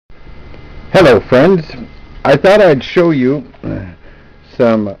Hello friends, I thought I'd show you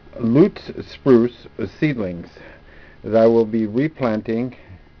some Lutz Spruce Seedlings that I will be replanting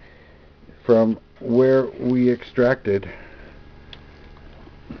from where we extracted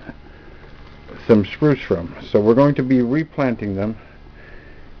some spruce from. So we're going to be replanting them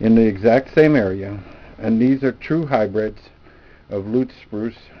in the exact same area, and these are true hybrids of Lutz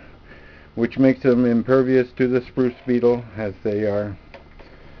Spruce, which makes them impervious to the spruce beetle as they are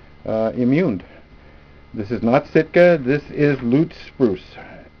immune. This is not Sitka, this is Lutz Spruce,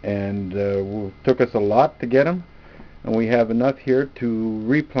 and took us a lot to get them, and we have enough here to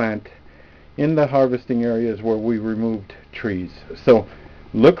replant in the harvesting areas where we removed trees. So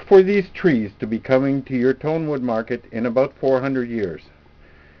look for these trees to be coming to your Tonewood market in about 400 years,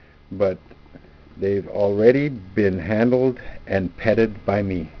 but they've already been handled and petted by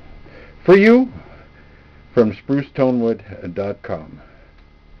me. For you, from sprucetonewood.com.